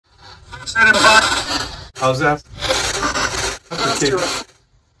How's that? Okay.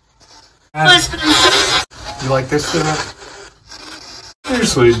 You like this?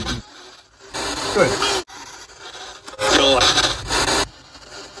 Seriously. Good.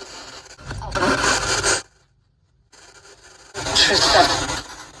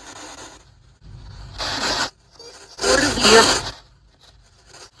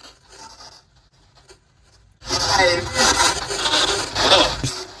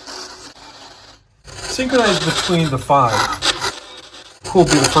 Synchronize between the 5. Who will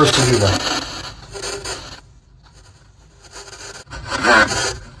be the first to do that?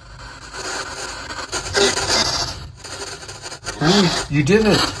 Ooh, you did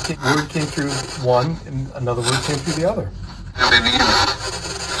it. Word came through one, and another word came through the other.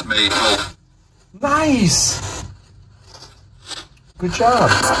 Nice. Good job.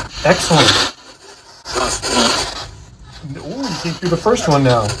 Excellent. Ooh, you came through the first one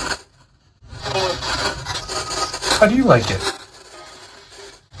now. How do you like it?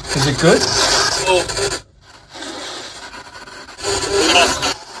 Is it good?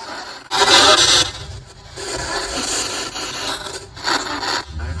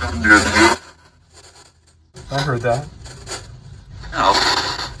 I heard that.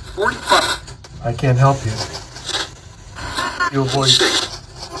 45. I can't help you. You avoid.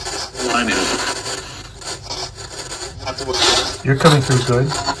 You're coming through good.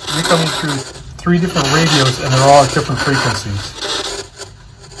 You're coming through 3 different radios, and they're all at different frequencies.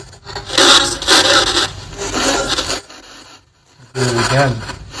 You did it again.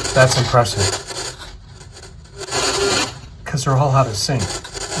 That's impressive. Because they're all out of sync.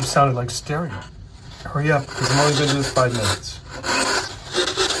 You sounded like stereo. Hurry up, because I'm only going to do this 5 minutes.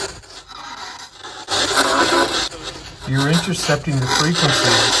 You're intercepting the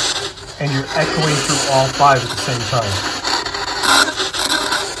frequency, and you're echoing through all 5 at the same time.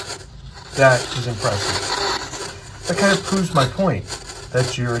 That is impressive. That kind of proves my point,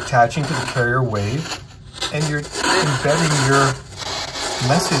 that you're attaching to the carrier wave, and you're embedding your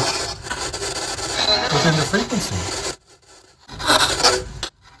message within the frequency.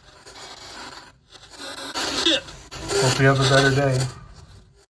 Hope you have a better day.